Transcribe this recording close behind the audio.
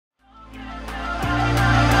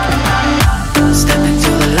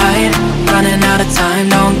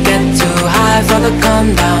the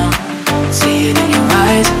calm down. See it in your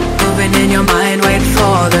eyes, moving in your mind, wait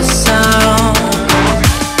for the sound.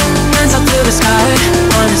 Hands up to the sky,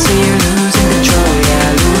 wanna see you losing control, yeah,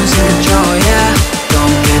 losing control, yeah.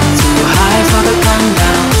 Don't get too high for the calm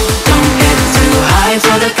down. Don't get too high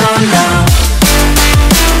for the calm down.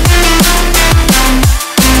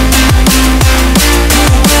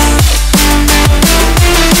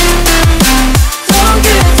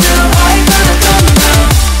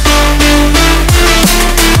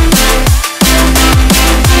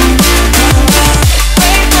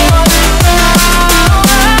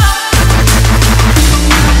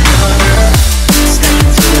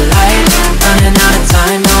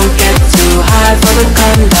 For the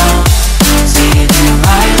calm down, see it in your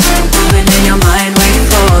eyes, moving in your mind, wait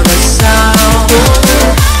for the sound.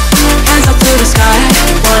 Hands up to the sky,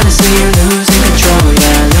 wanna see you losing control,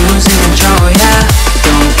 yeah, losing control, yeah.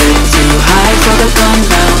 Don't get too high for the calm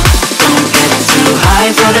down. Don't get too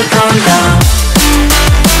high for the calm down.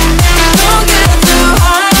 Don't get too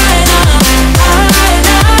high now, high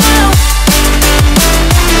now.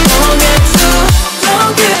 Don't get too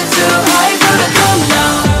high for the calm down.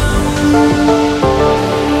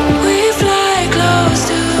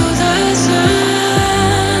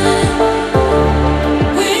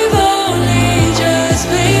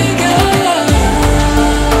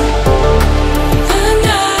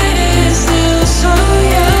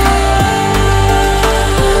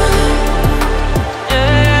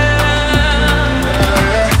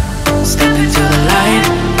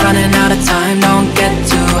 Time, don't get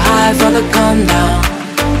too high for the calm down.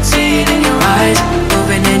 See it in your eyes,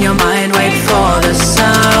 moving in your mind, wait for the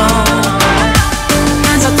sound.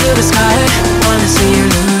 Hands up to the sky, wanna see you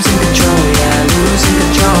losing control, yeah, losing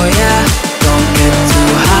control, yeah. Don't get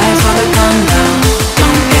too high for the calm down.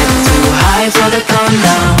 Don't get too high for the calm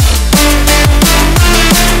down.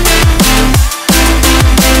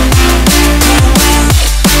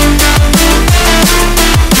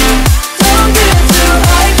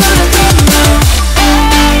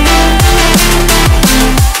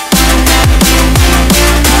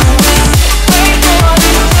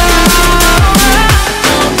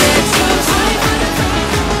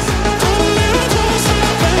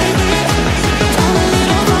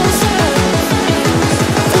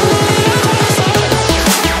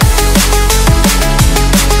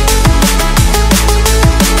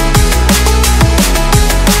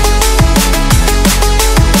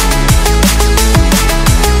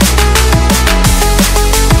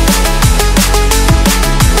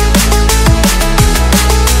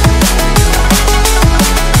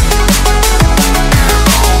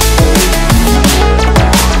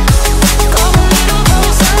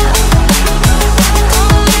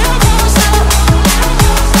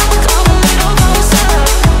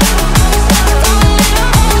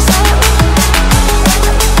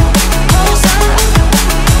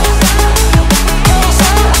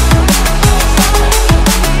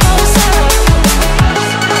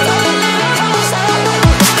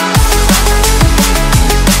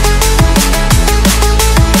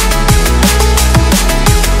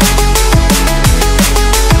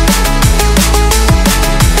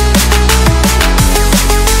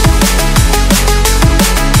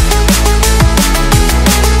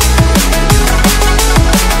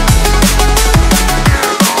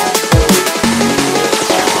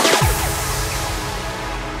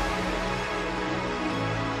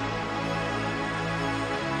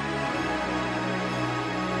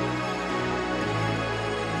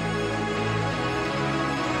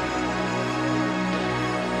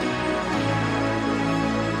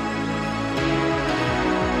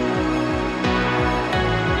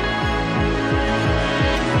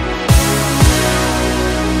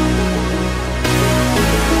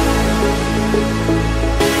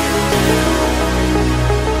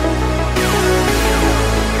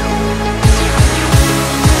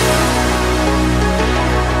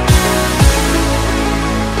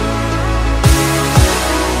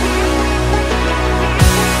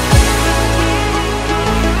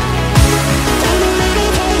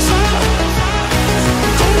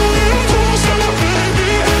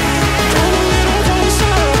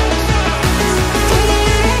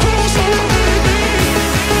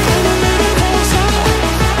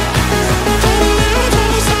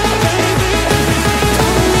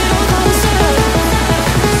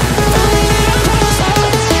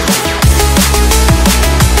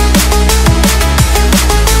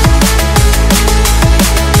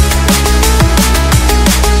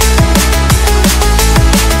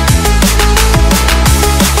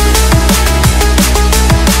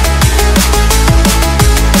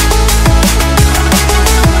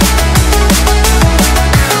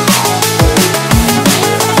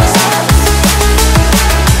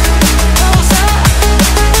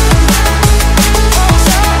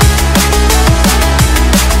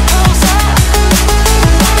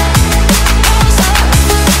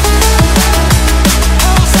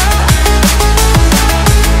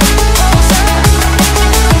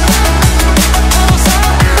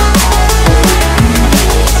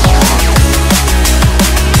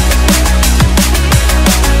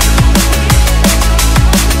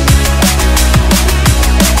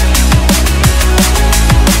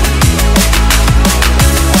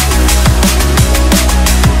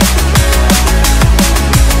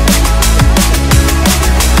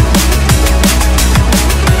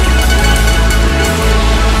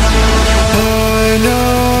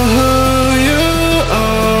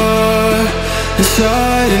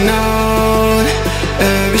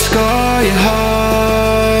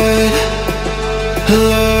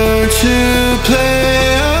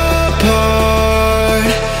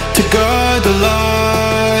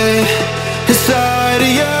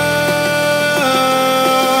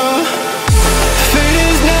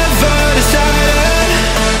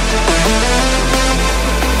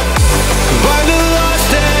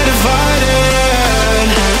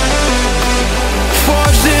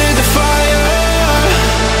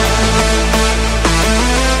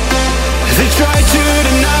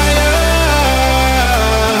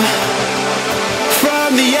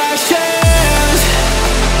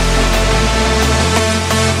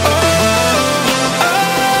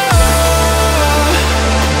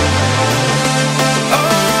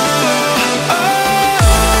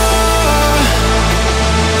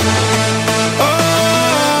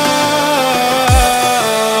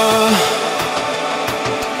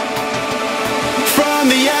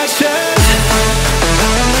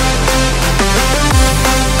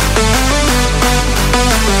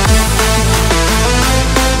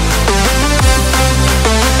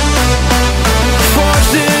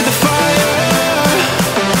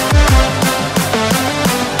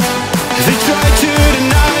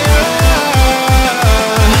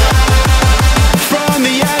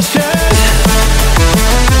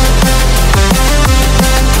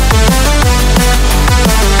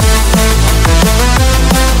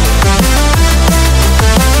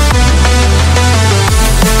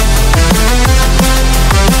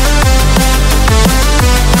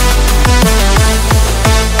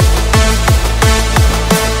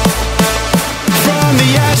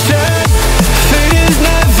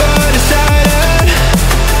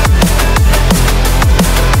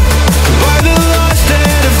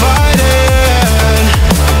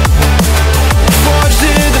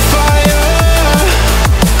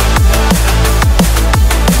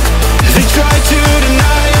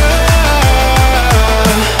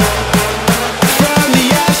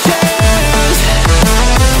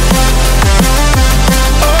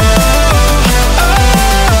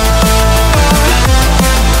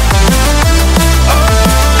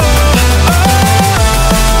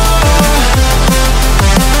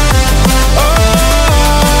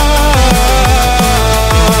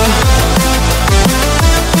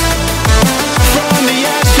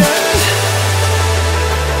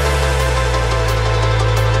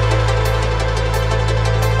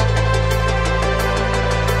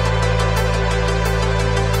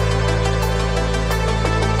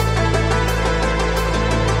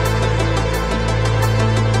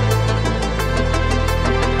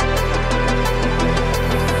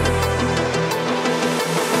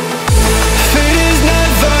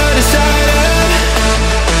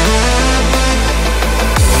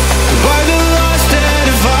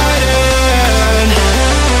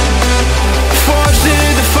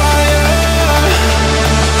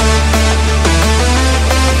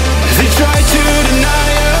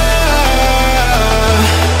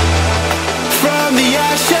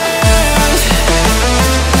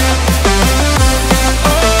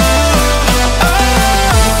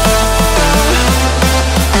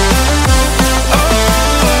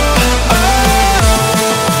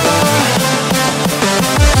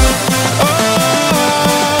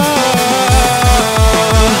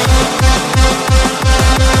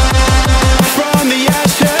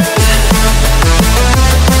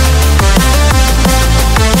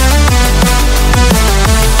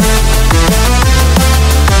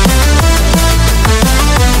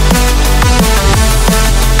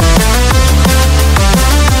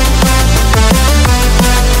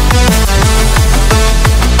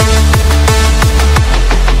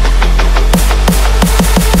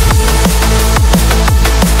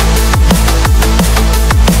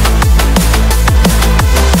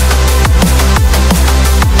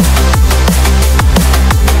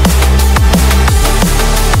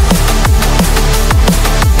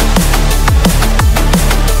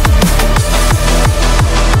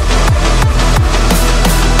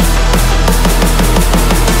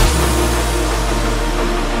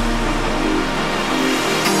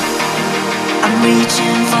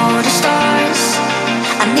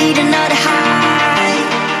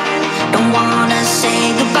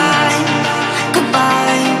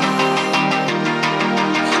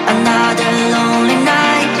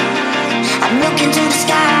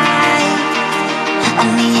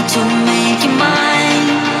 need to make you mine.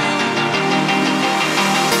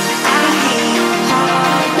 I hear your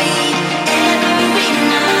heartbeat every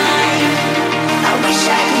night. I wish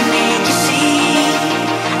I could make you see.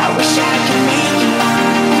 I wish I could make you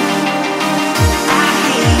mine. I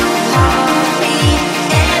hear your heartbeat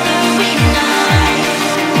every night.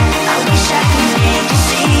 I wish I could make you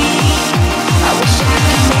see. I wish I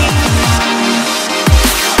could make you mine.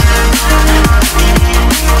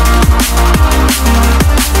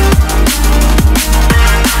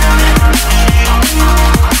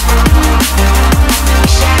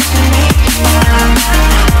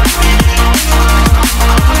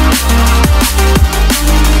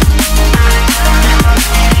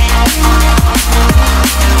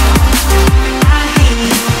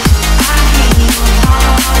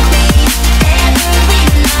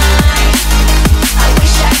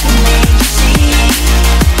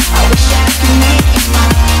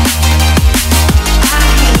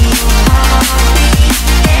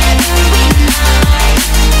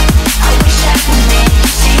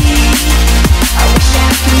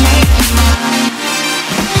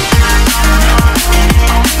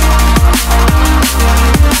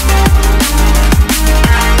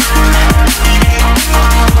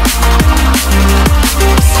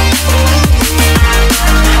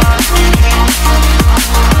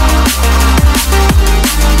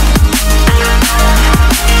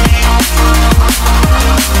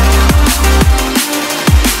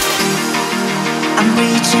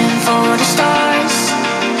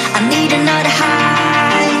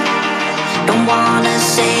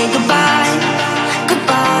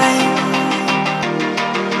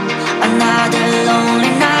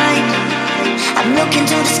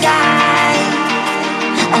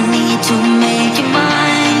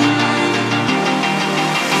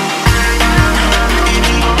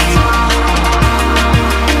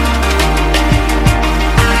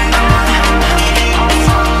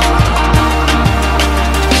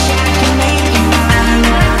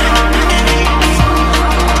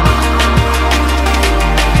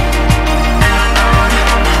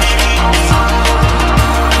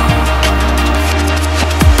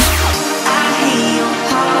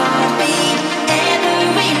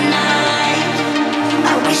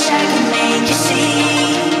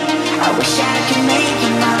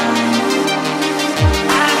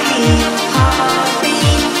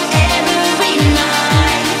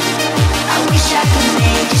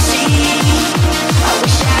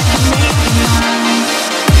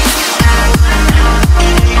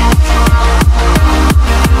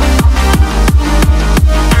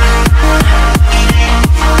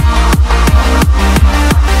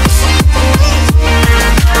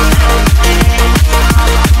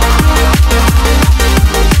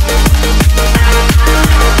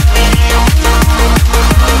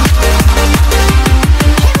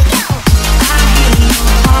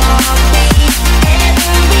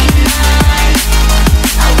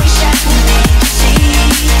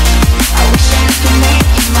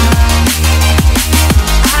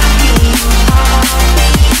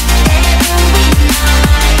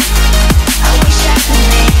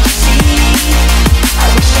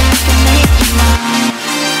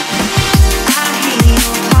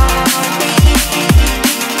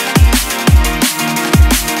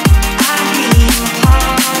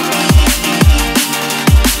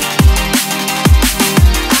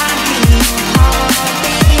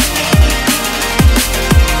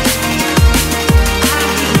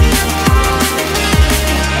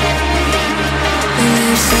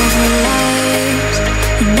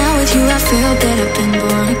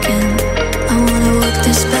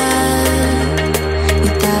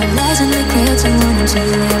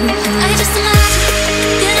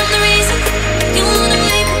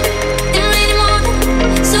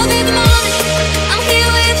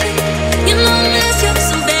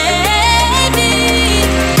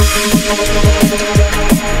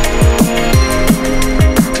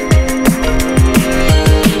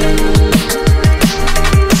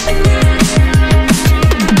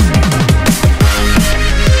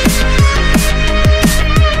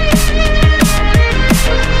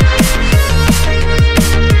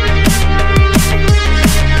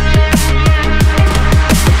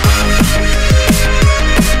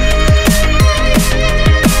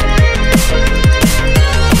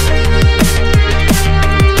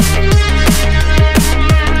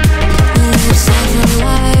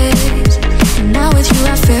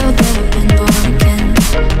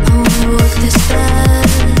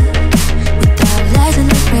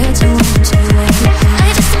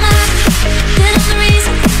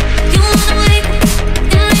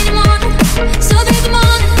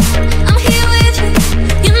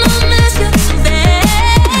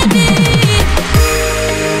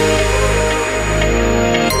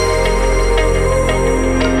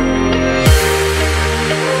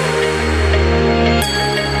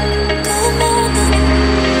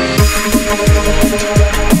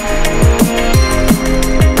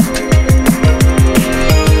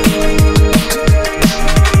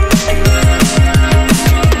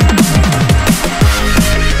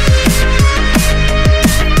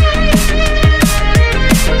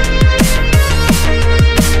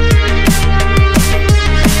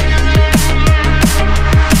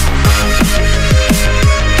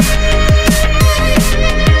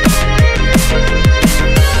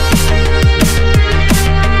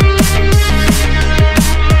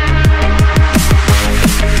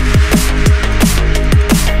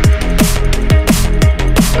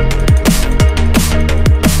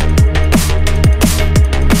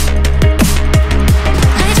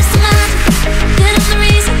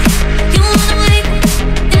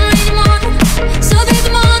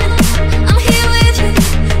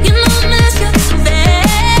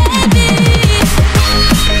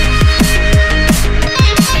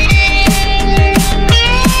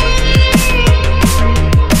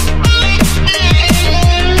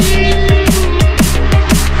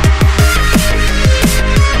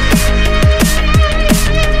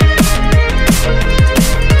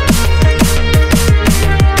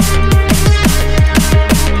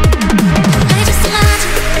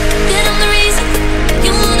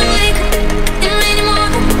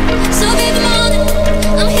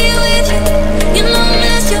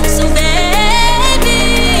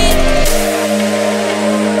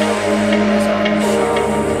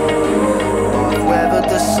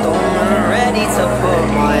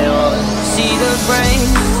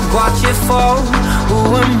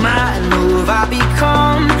 am I and who have I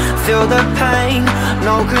become? Feel the pain,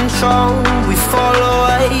 no control. We fall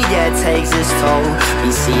away, yeah, it takes its toll.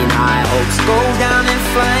 Be seeing high hopes go down in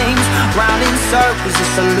flames. Round in circles,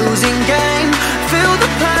 it's a losing game. Feel the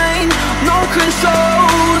pain, no control.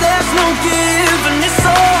 There's no give and it's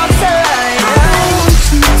all take. I want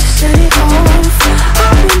you to set it off.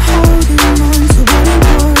 I've been holding on to what it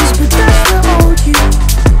was, but that's the old you.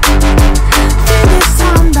 Think it's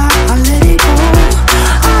time that I let it go.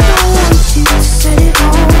 I don't want you to set it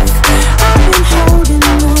off. I've been holding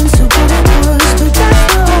on to what it was, but that's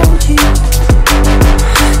the old you.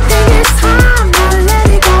 Think it's time I let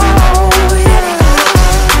it go, yeah.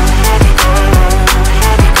 Let it go, let it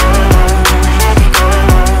go, let it go, let it go, let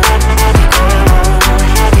it go,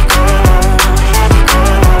 let it go, let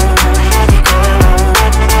it go, let it go.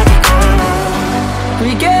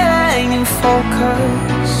 Regaining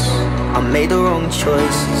focus, I made the wrong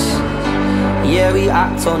choices. Yeah, we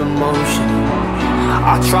act on emotion.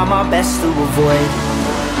 I try my best to avoid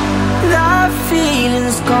that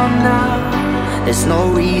feeling's gone now. There's no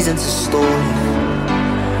reason to store it.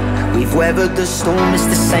 We've weathered the storm, it's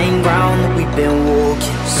the same ground that we've been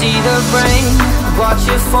walking. See the brain, watch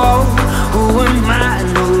it fall. Who am I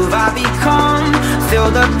and who have I become? Feel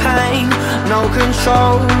the pain, no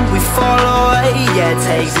control. We fall away, yeah, it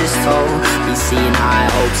takes its toll. Be seeing high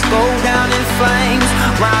hopes go down in flames.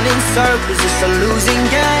 Round in circles, it's a losing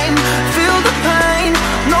game. Feel the pain,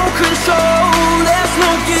 no control. There's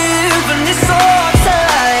no give and it's all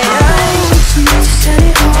take. I want you to set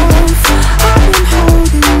it off. I've been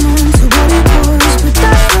holding on to what it was, but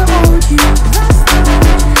that's the old you.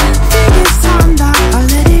 Think it's time that I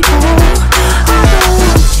let it go. I don't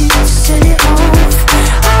want you to set it off.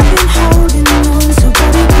 I've been holding on to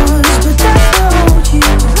what it was, but that's the old you.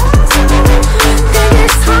 Think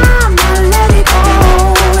it's time I let it go,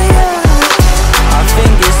 yeah. I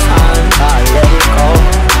think it's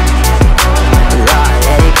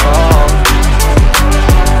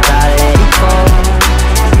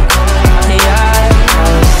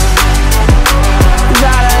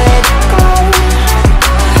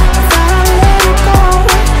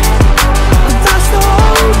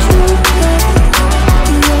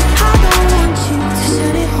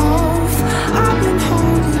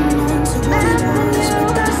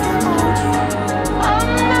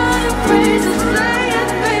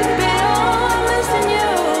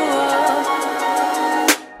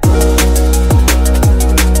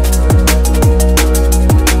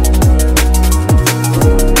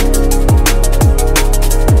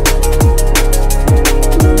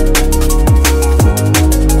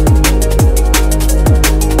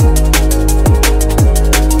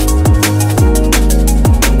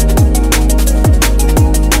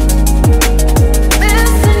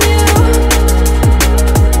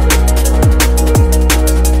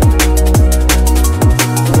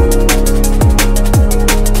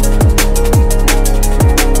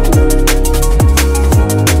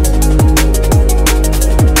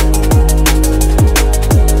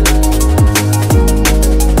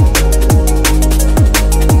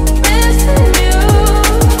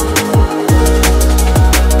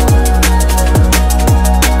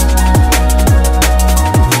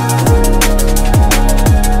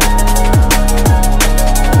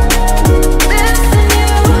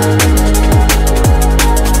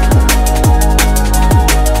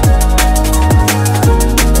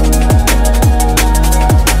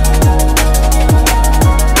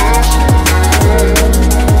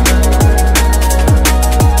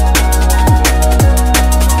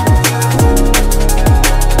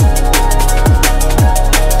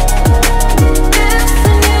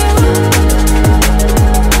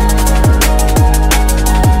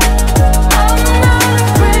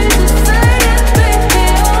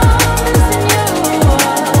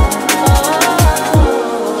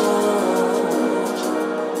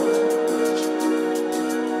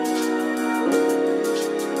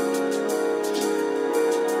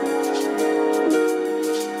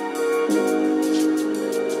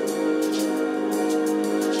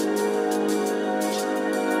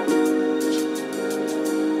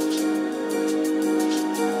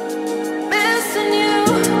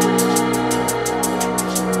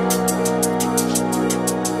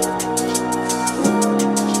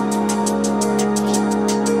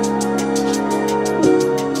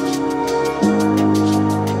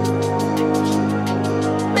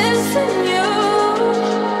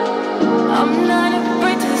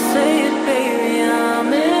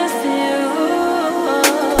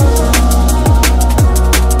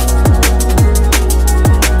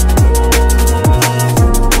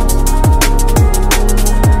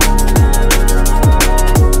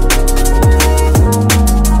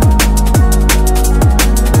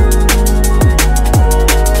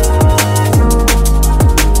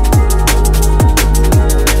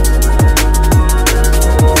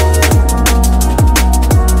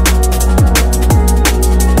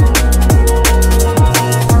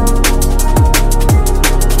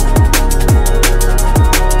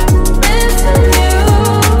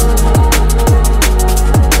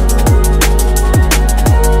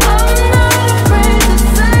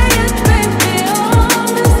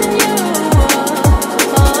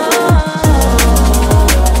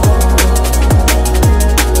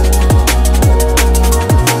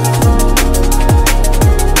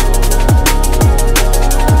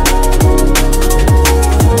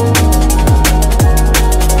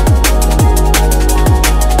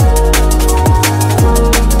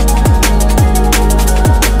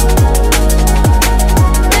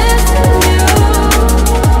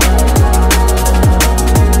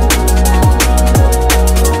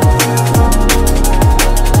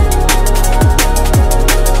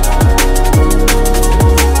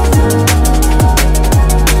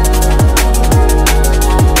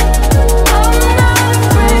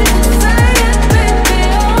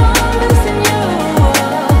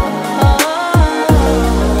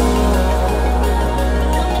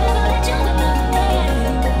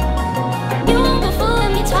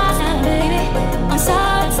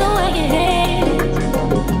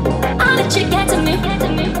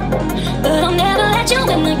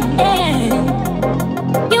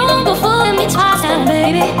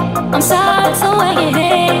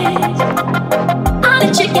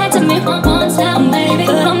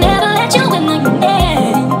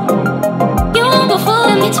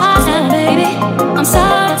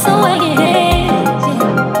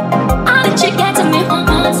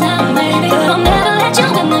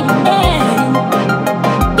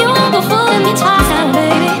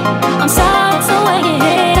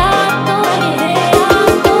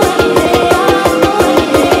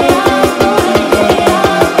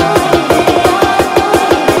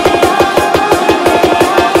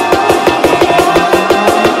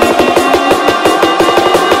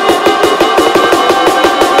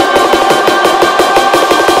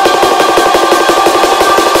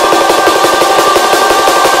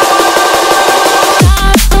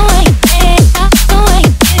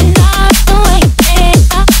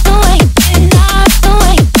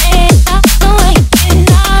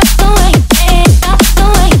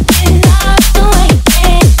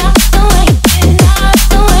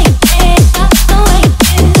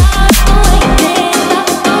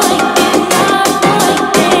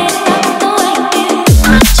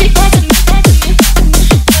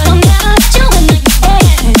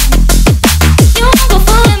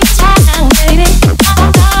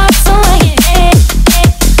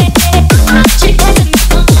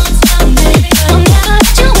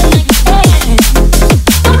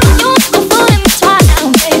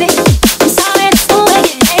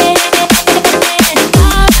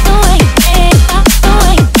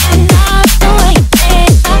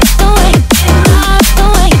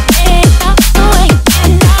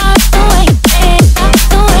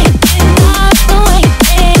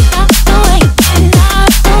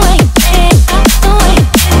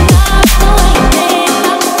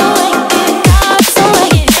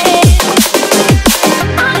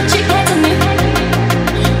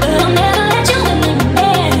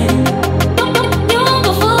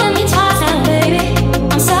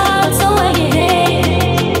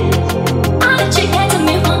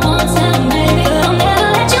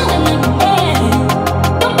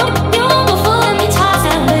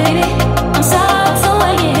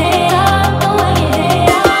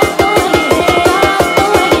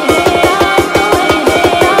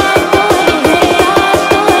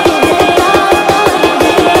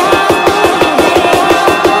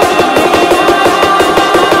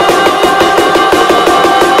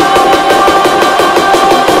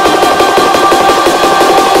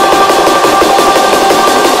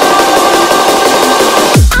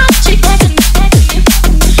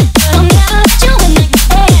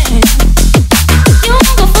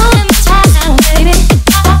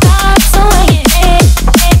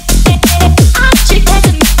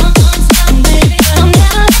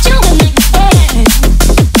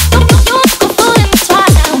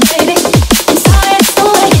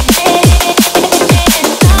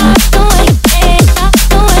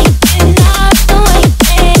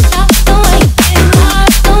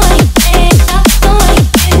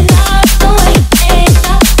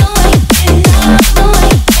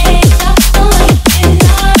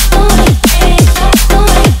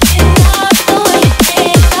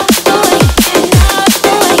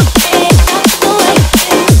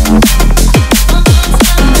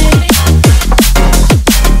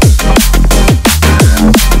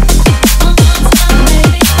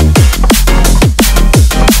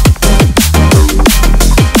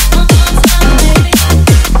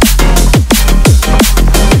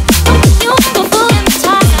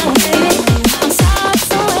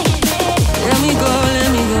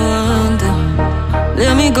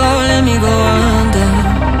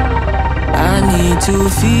to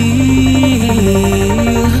feel.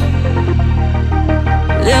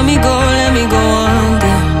 Let me go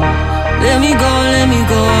under. Let me go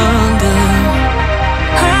under.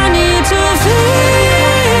 I need to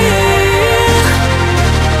feel.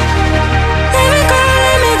 Let me go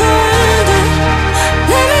under.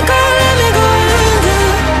 Let me go under.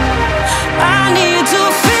 I need to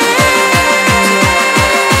feel.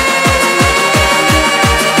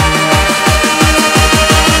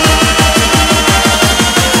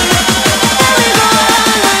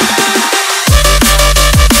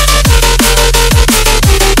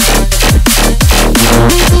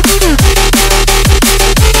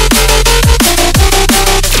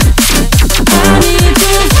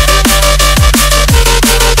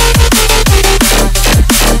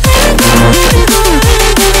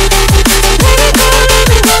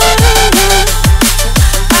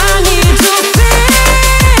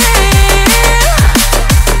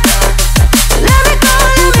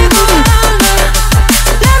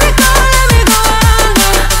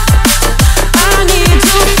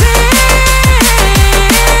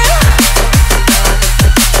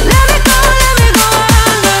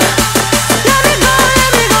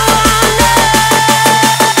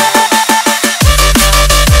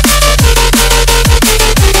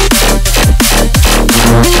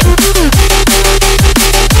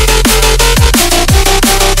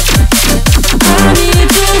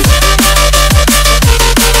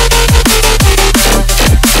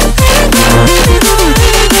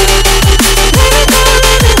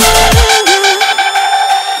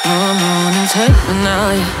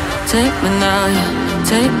 yeah.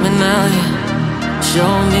 Take me now, yeah.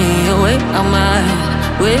 Show me a way out my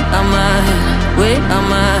head, way out my head, way out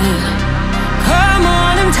my head. Come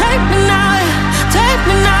on and take me now, yeah. Take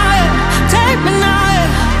me now, yeah. Take me now,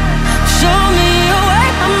 yeah. Show me a way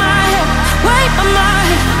out my head, way out my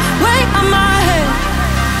head, way out my head.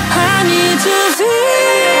 I need to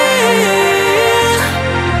feel.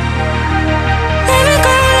 Let me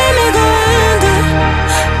go under.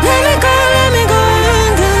 Let me go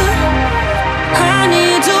under. I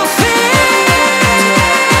need to feel.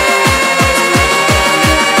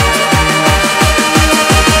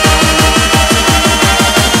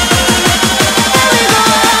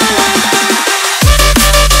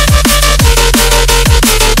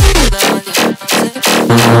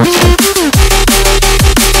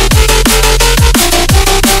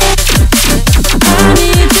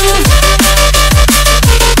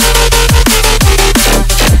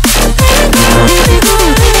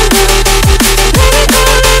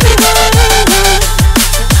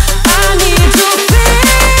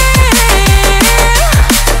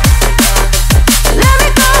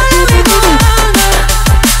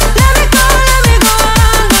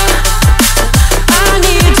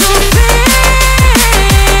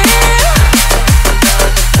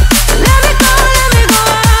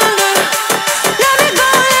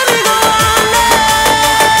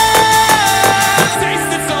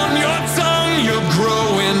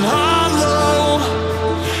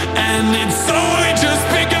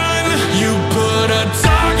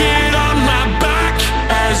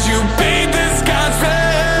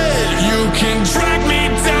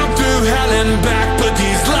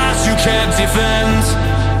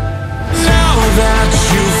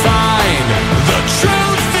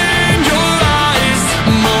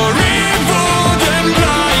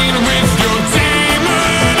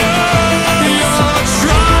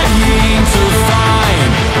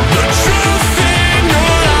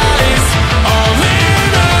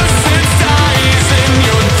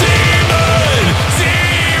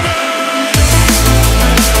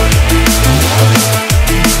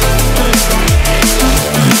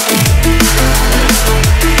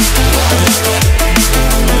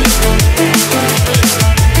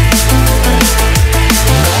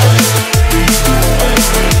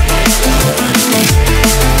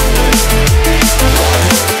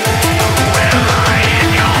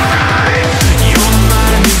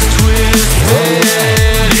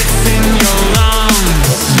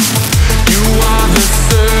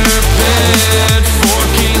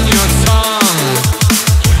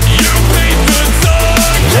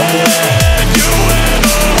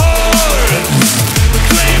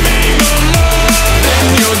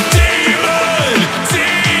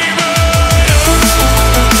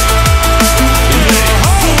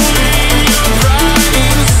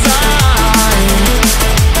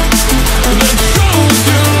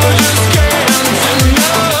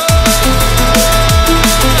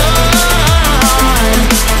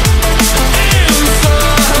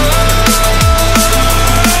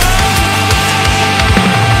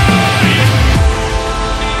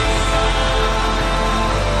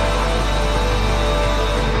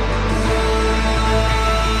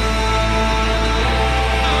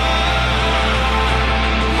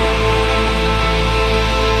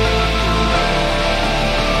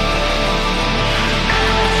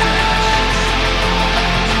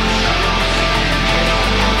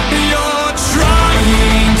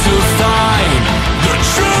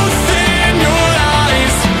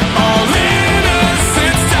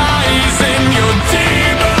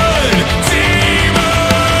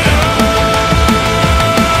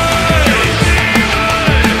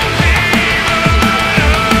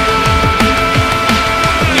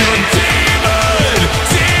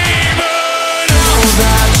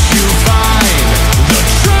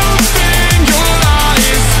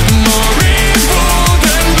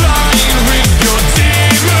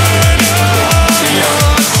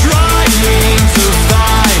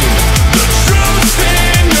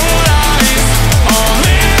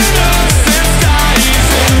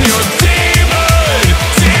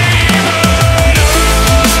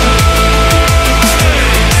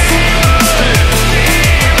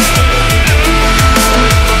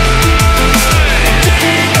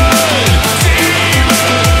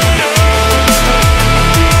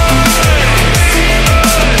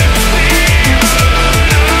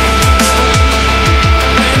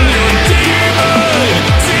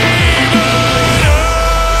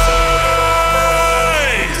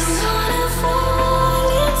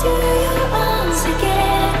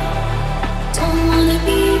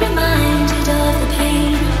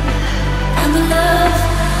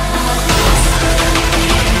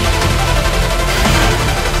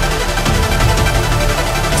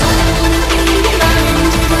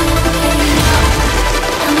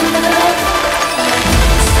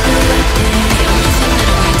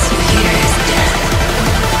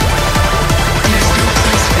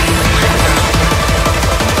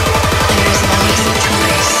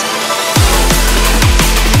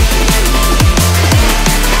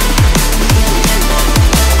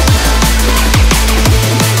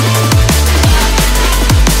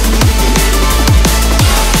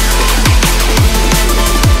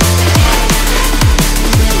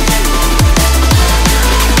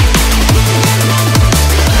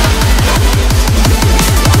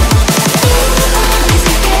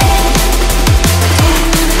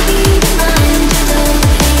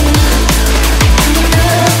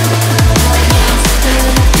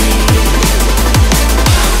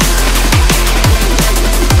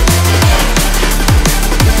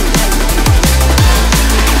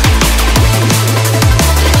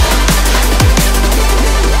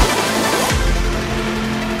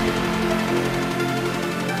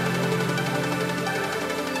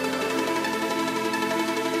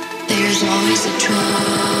 There's always a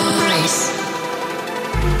choice.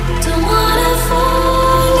 Don't wanna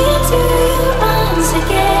fall into your arms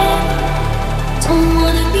again. Don't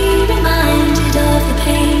wanna be reminded of the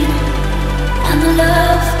pain and the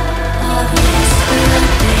love of yesterday.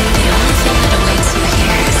 The only thing that awaits you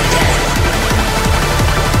here is death.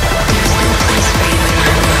 There's no place for you in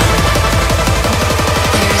my world.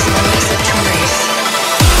 There's always a choice.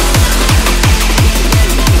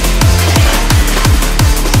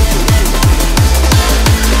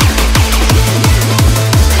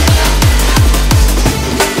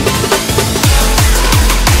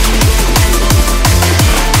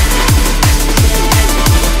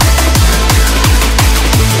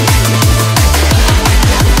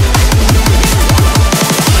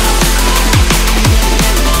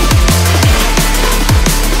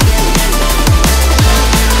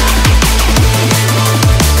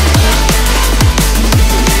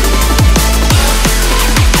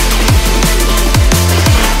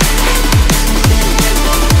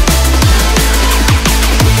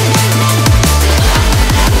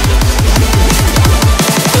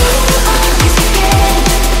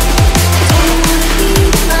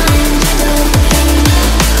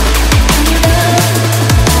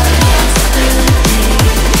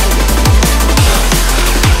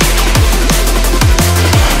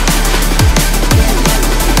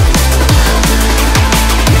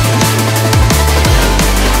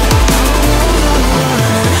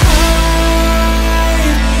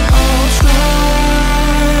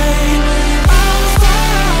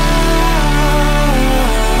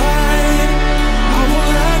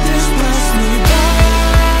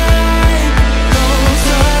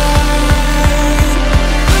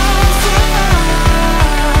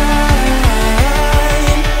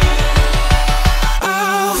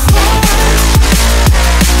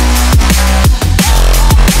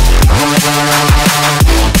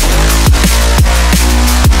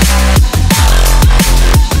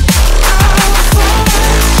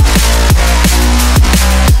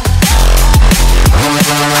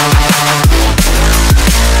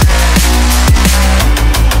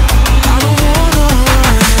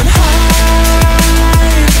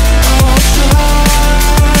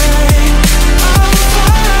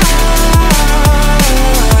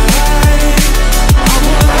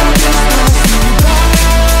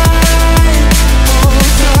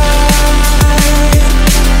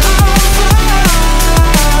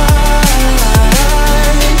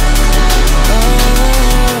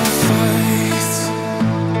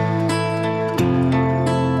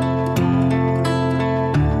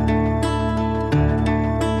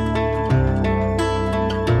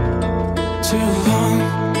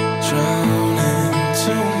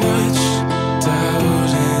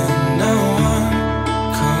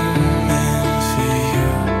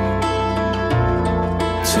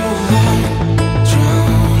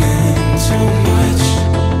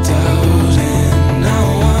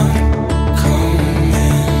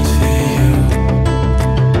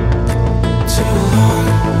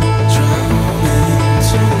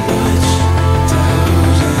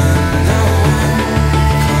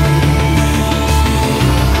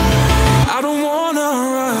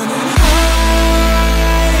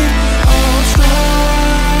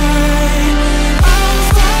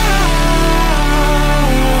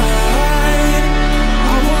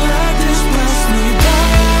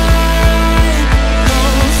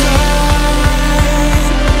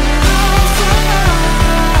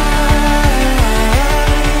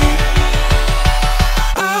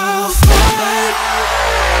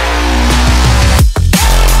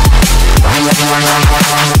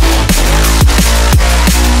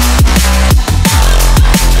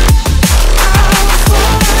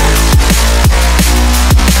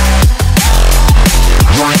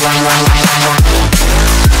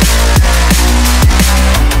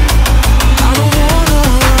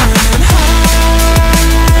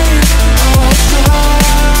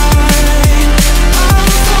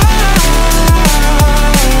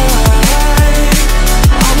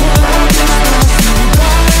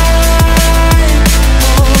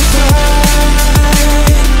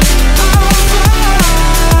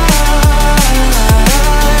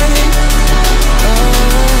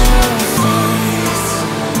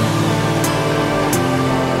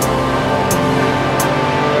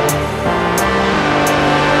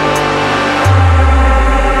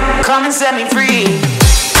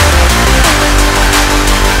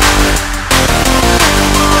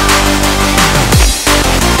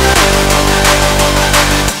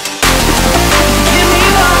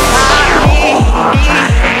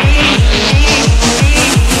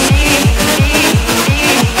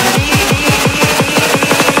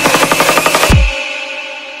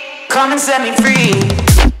 Come and set me free.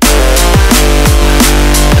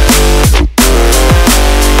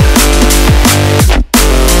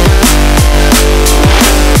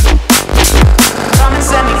 Come and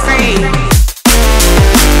set me free.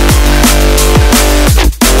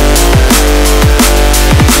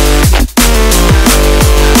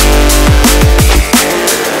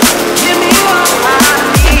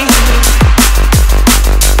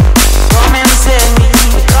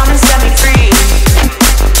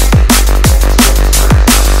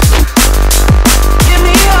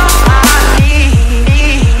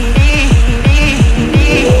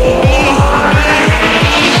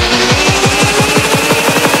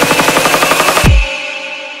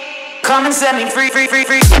 Come and set me free, free, free,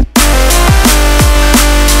 free.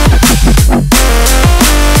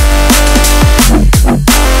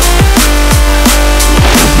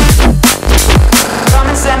 Come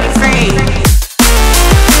and set me free.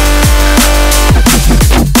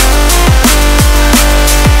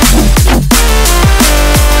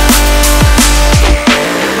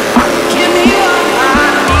 Give me all I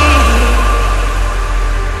need.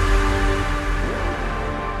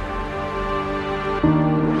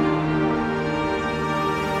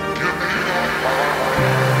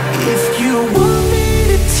 If you want me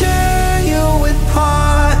to tear you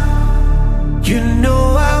apart, you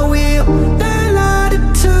know I will. Learn how to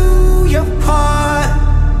do your part.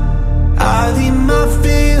 I leave my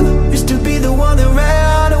fear. Used to be the one that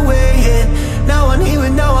ran away, and now I'm here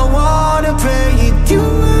and now I wanna pray. You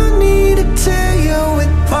want me to tear you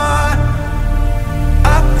apart.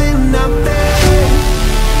 I've been up there.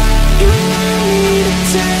 You want me to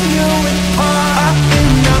tear you apart. I've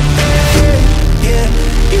been up there. Yeah.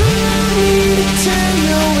 You want me to tear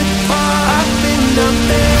you apart. I've been up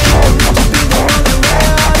there. Used to be the one that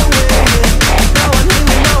ran away, and now I'm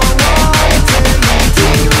here and now I wanna tell you. You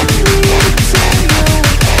want me to tear you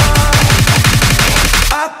apart.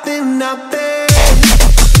 I've been up there.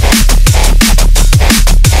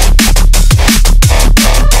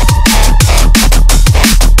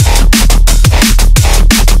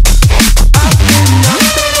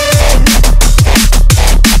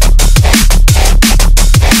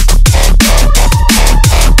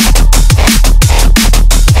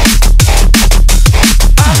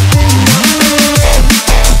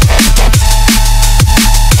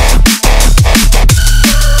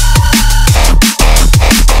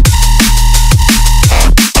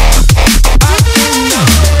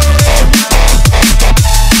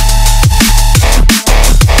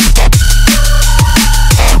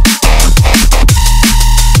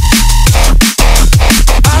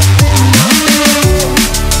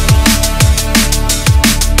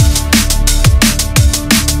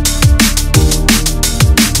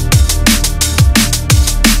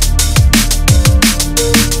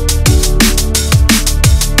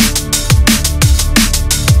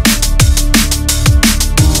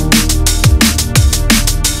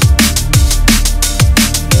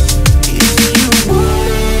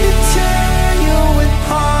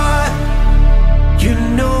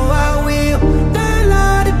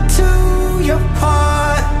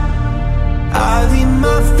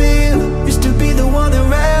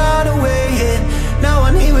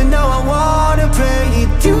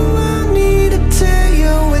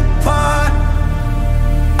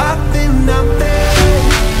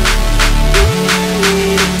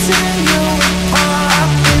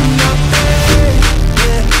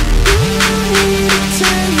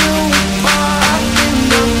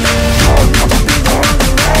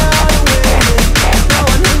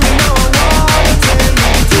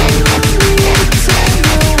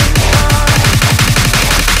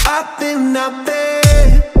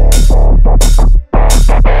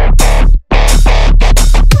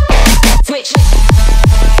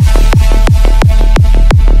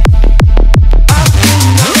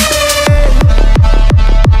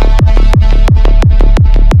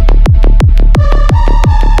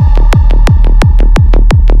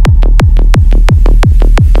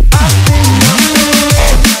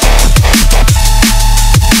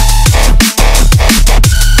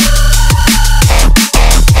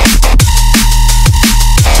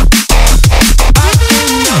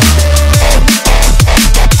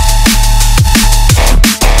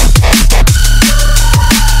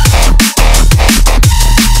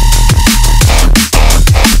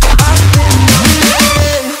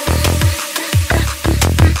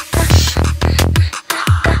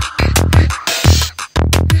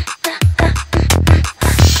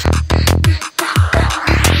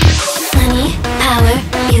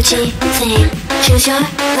 beauty, fame. Choose your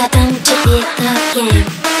weapon to beat the game.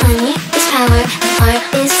 Money is power, and art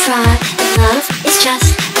is fraud, and love is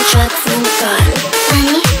just a drug from God.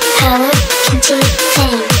 Money, power,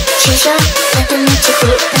 Choose your weapon to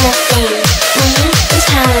beat the game. Money is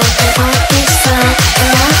power and art is fun, and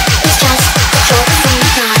love is just a drop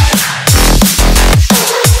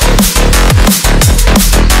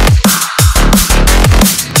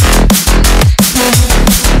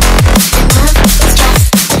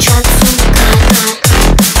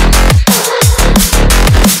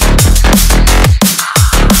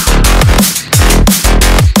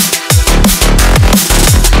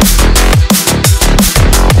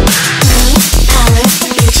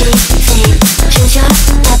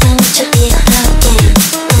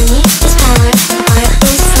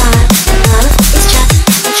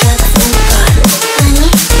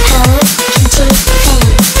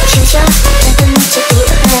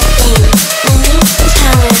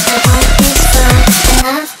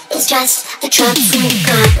from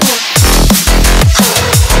God.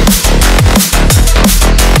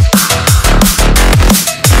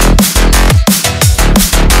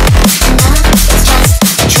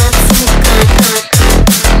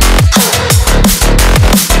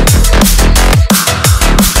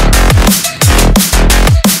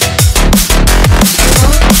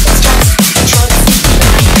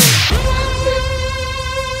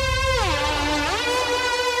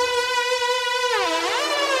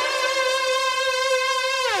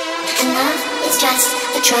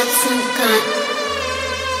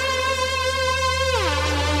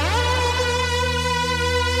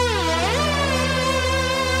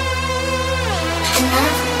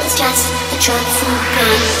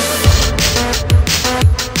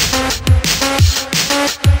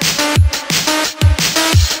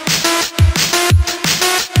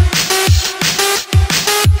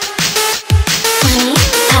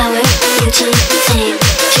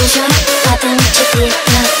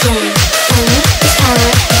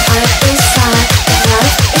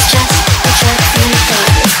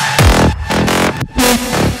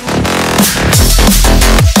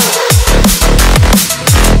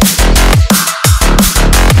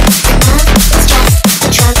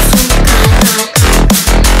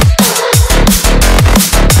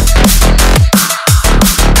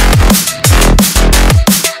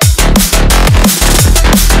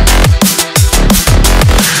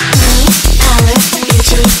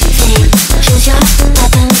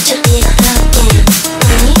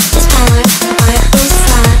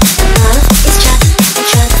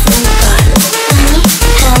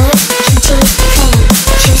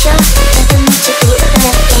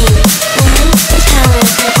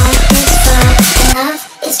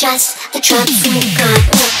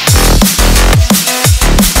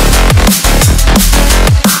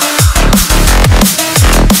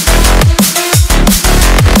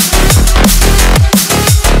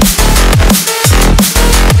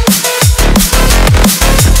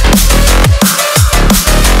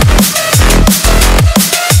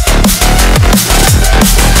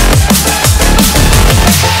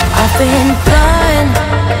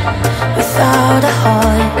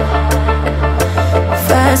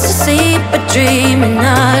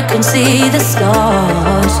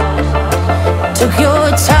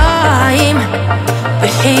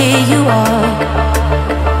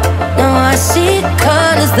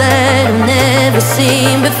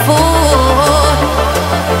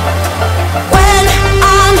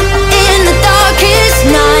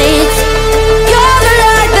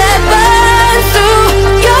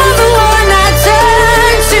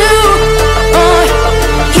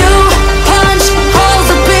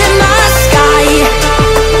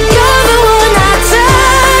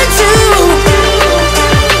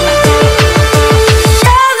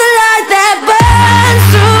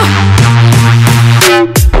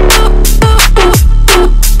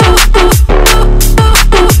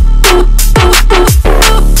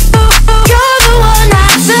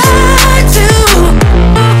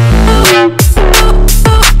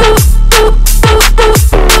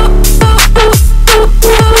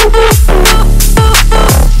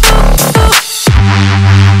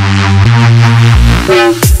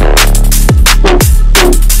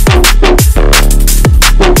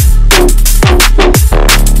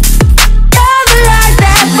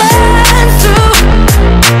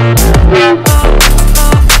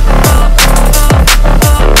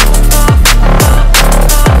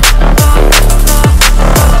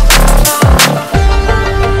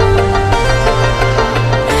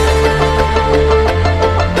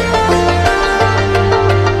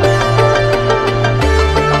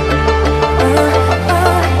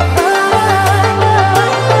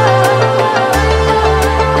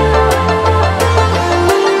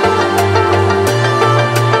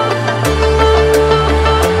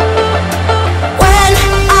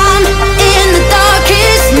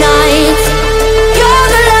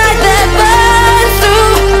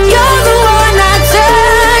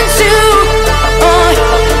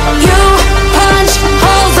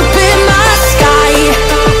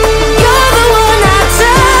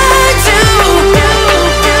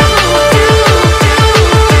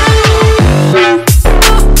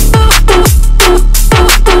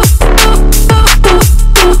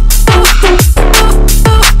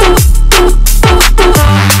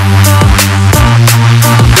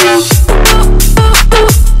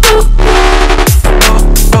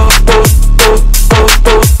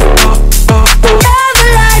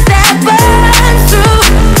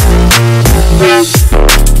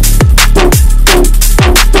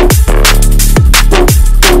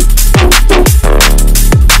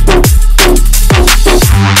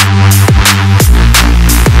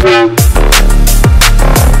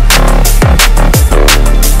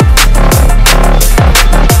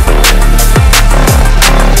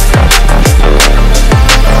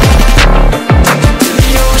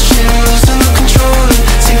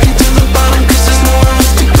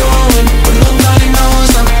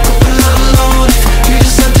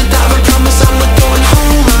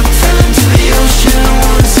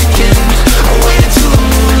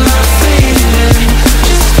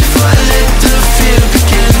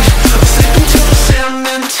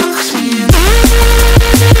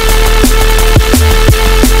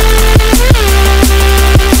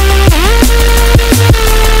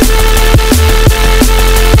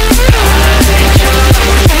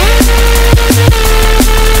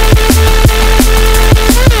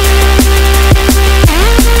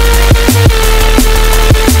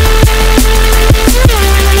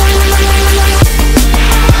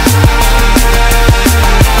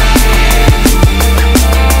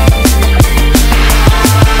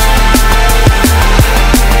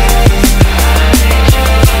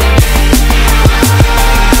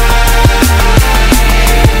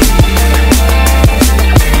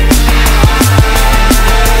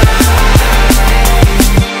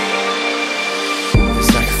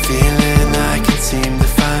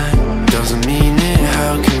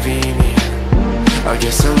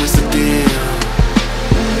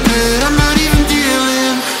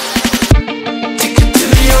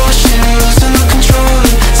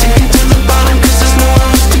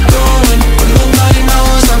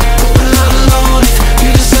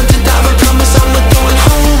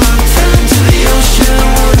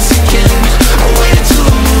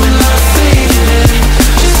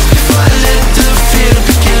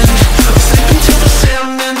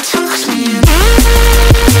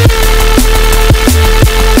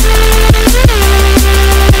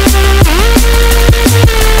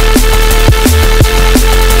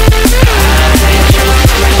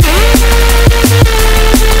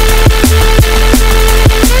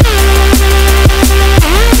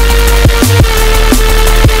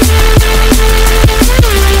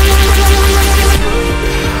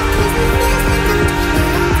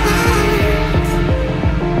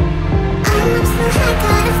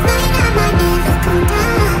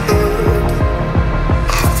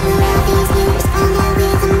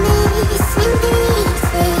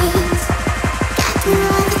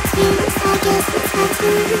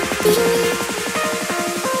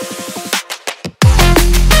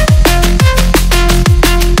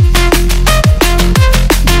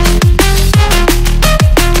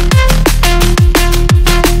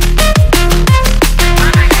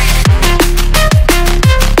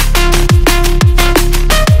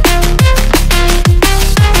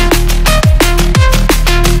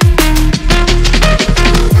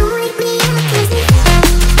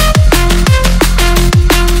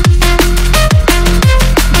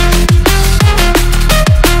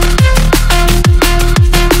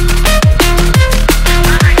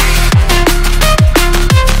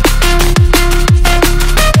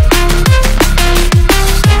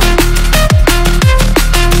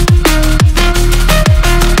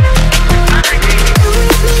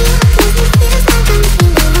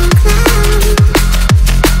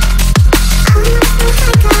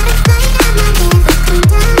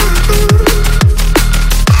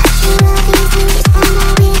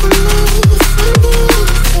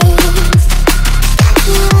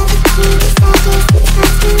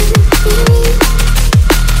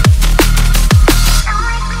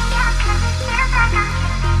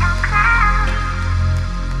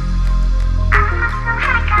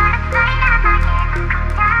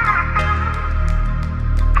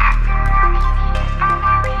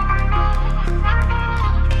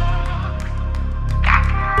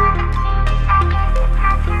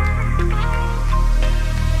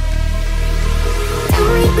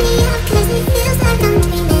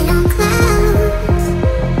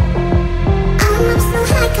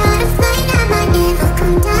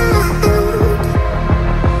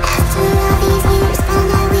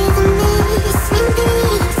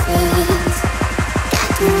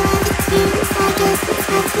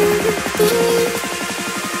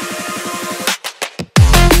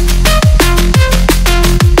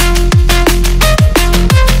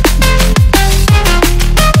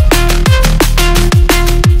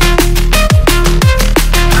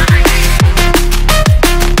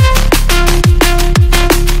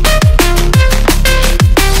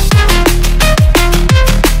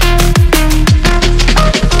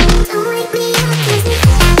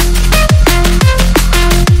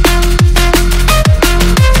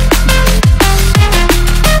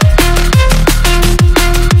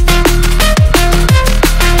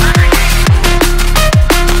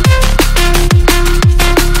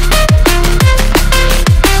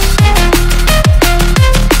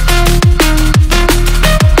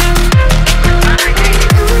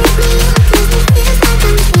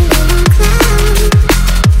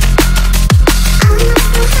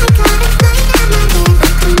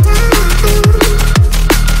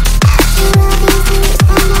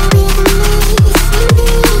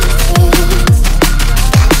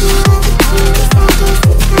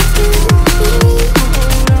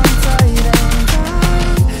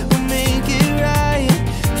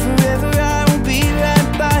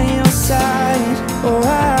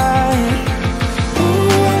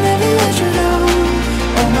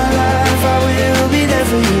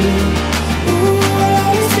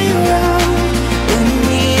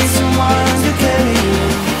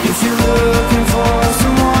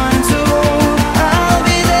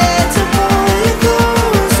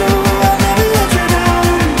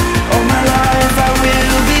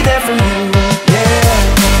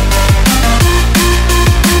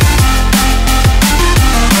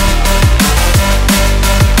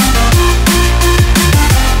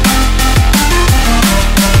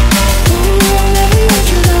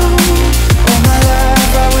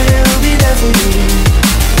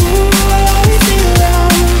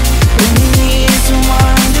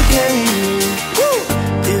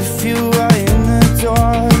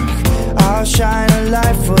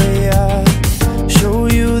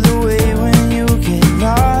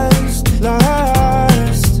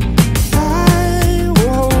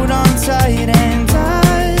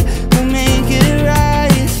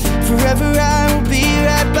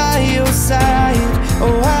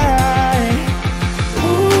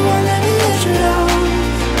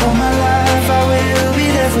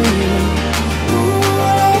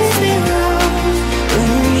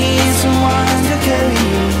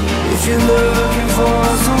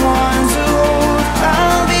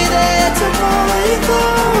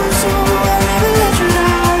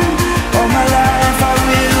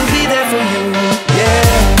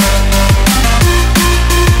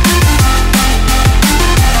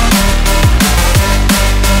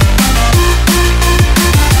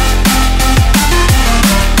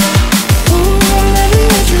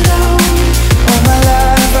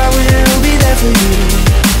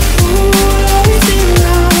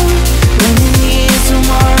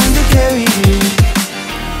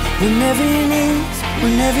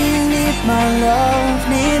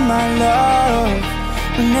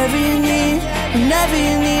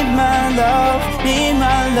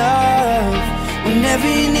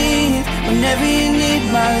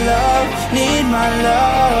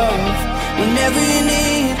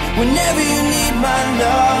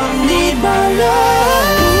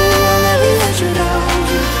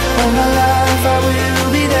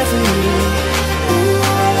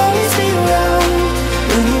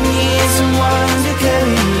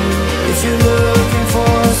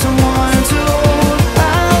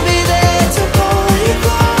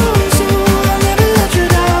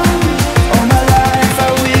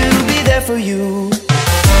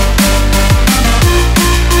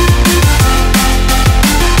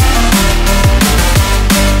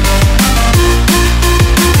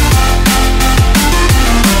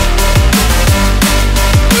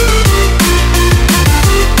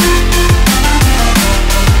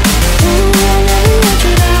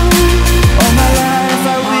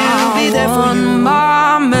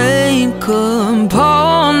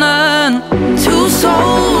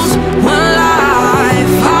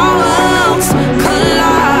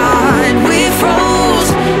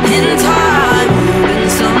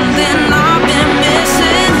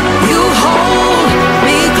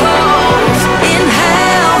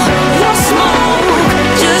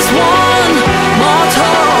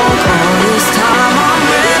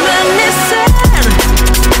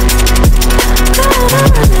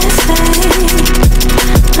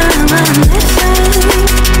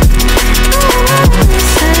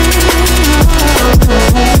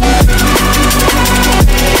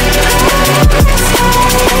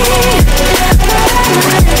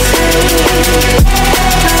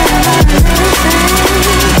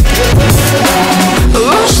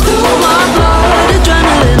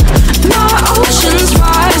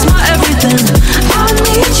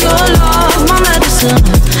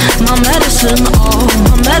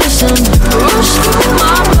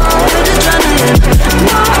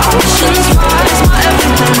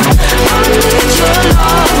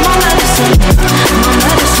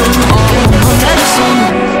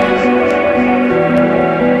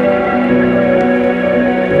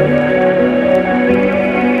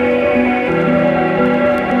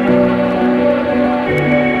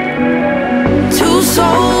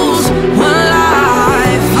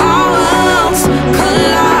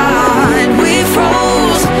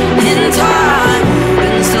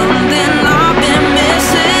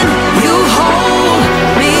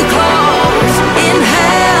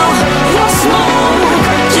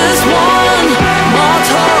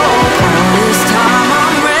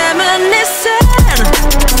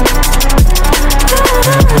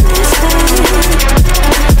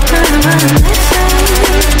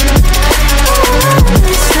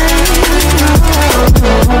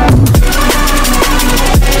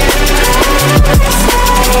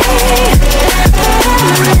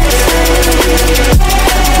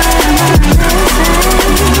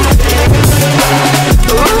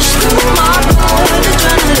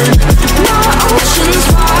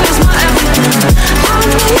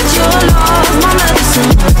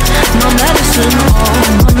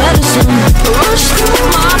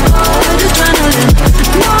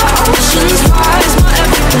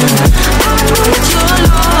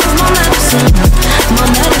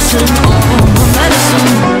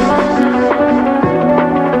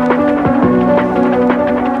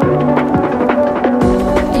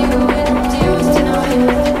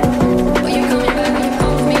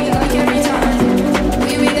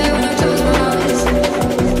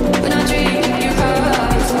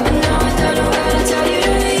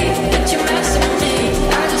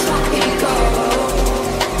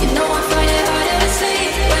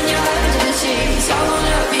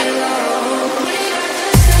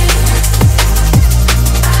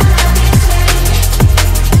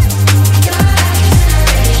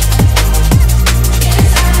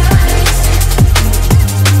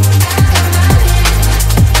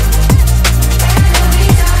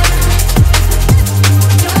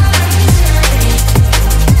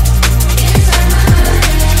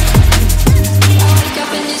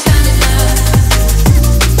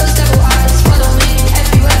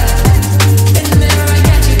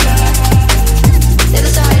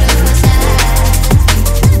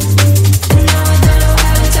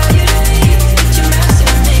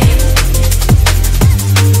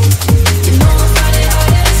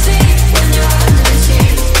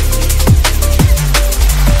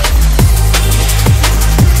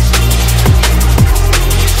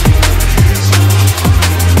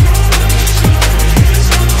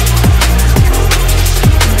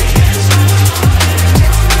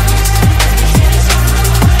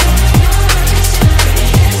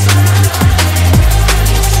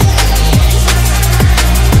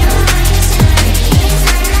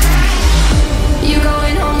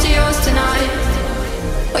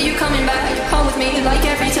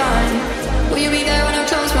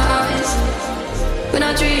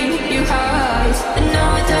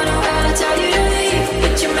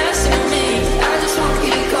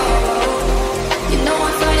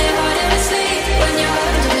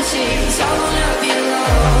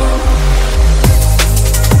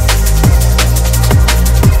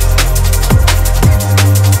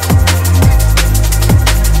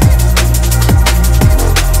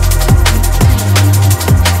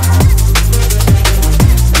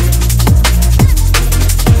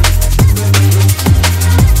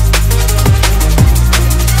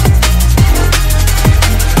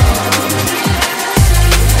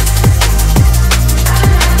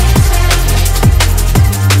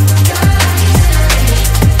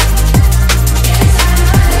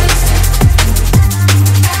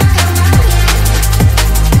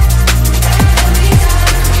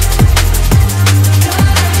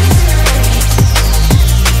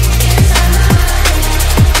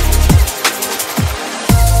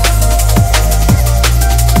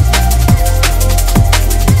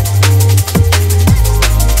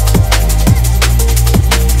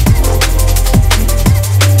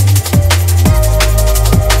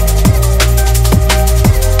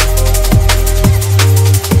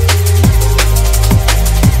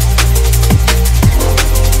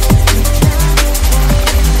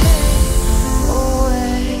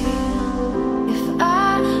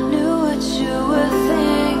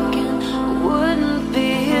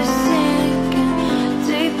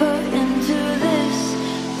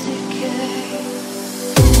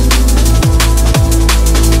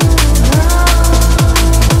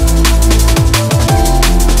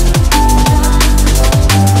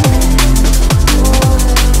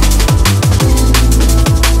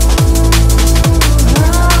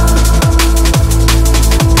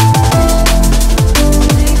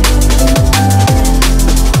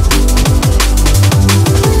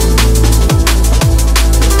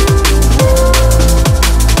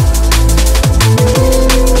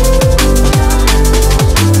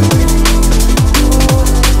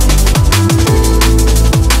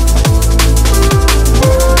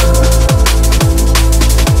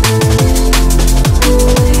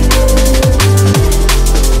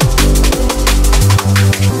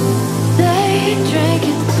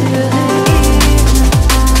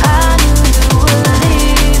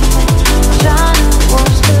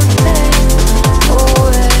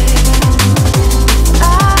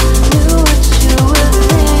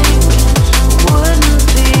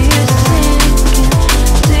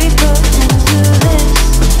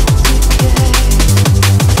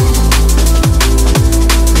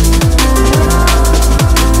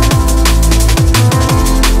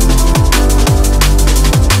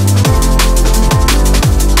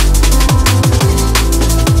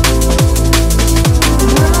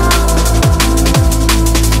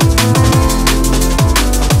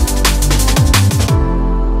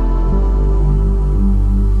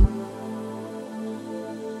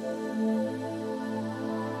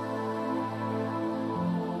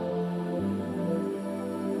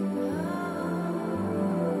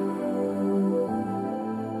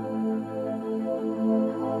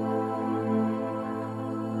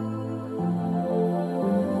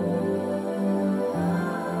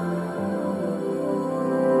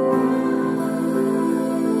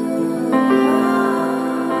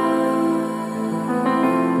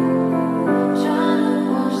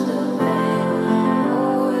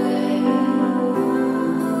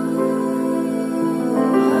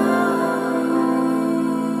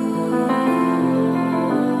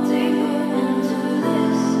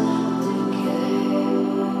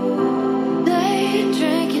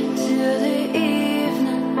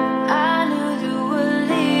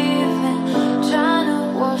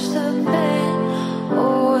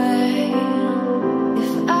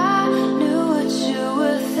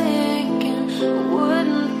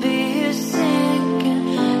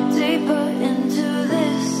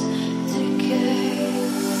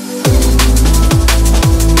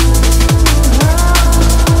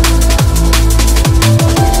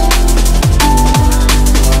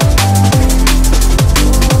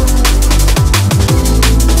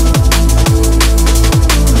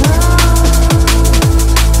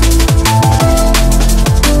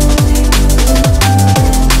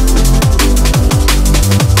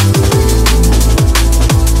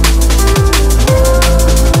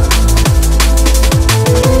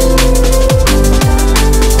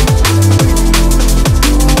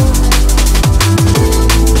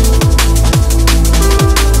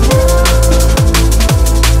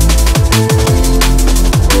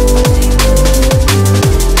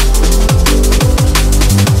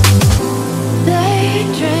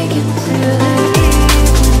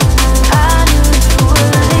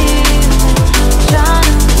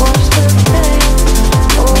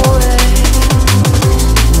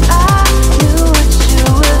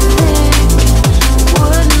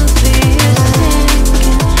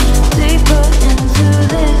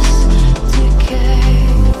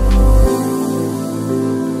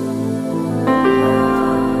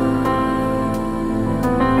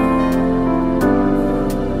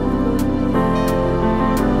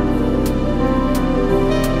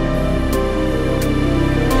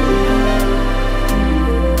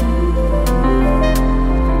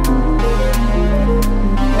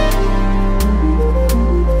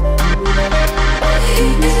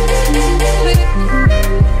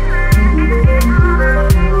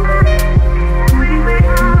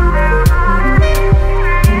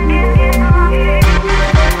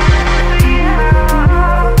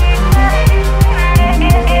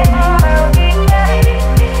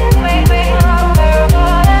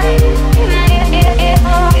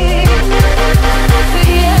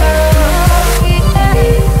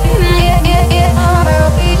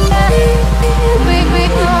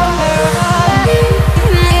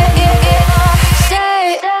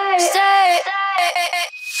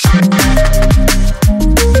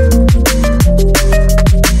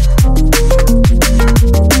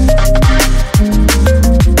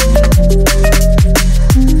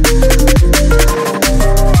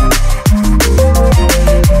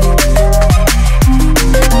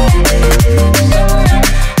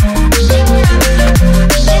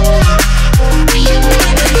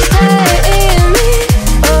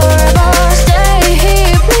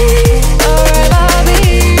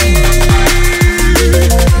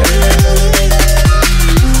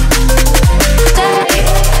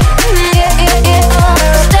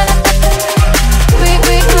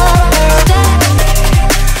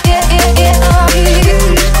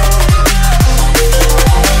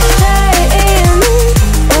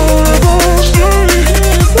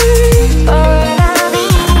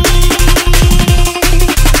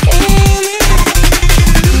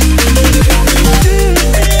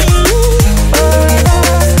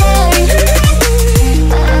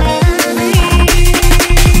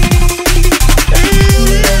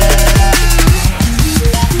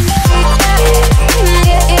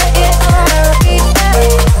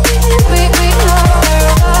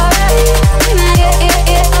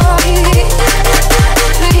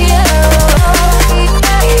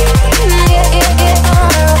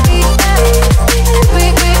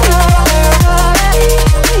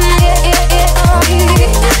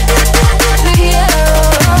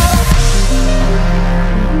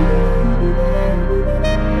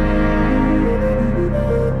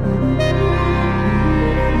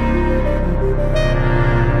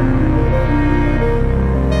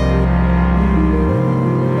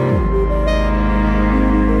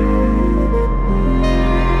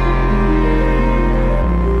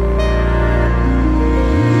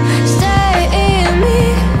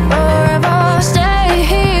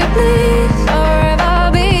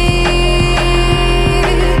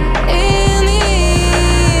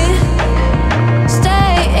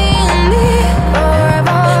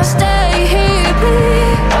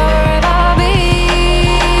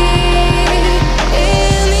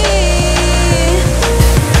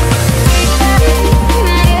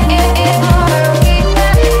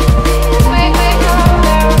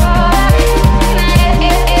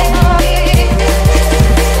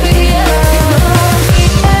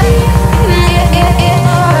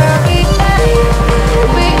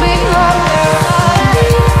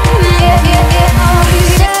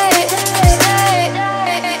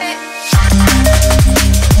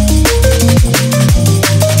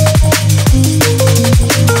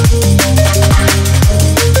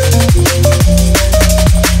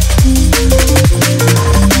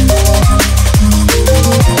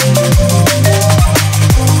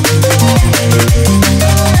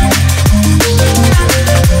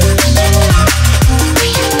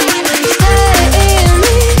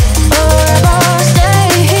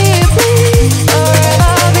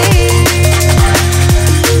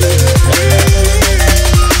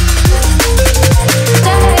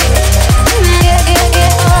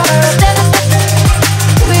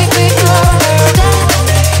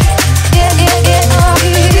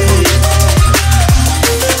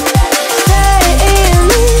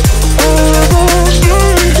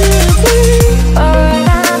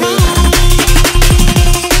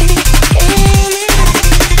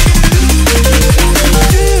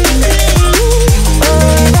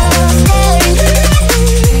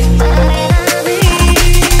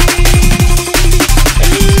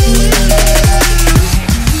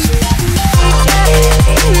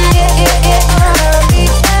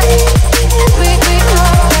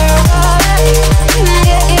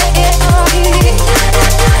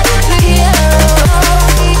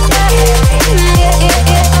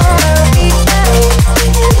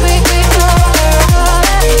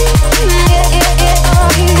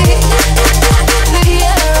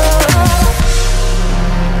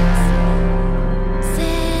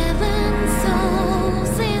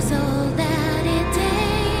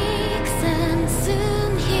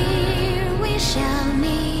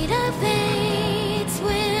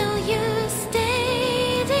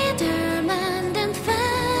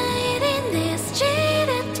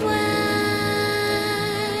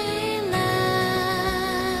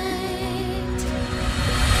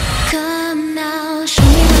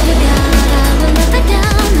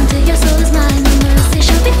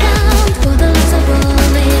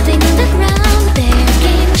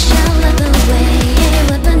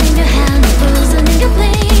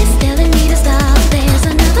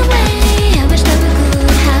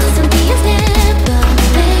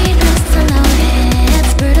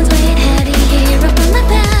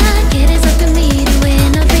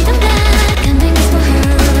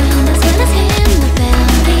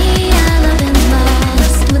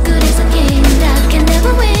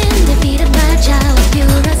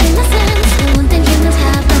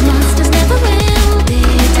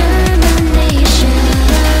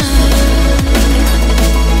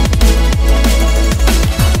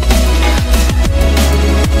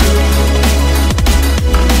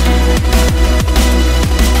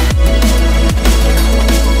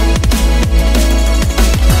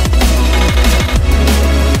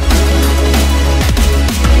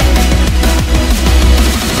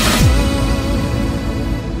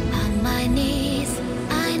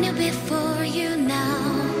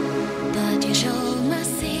 your shoulder.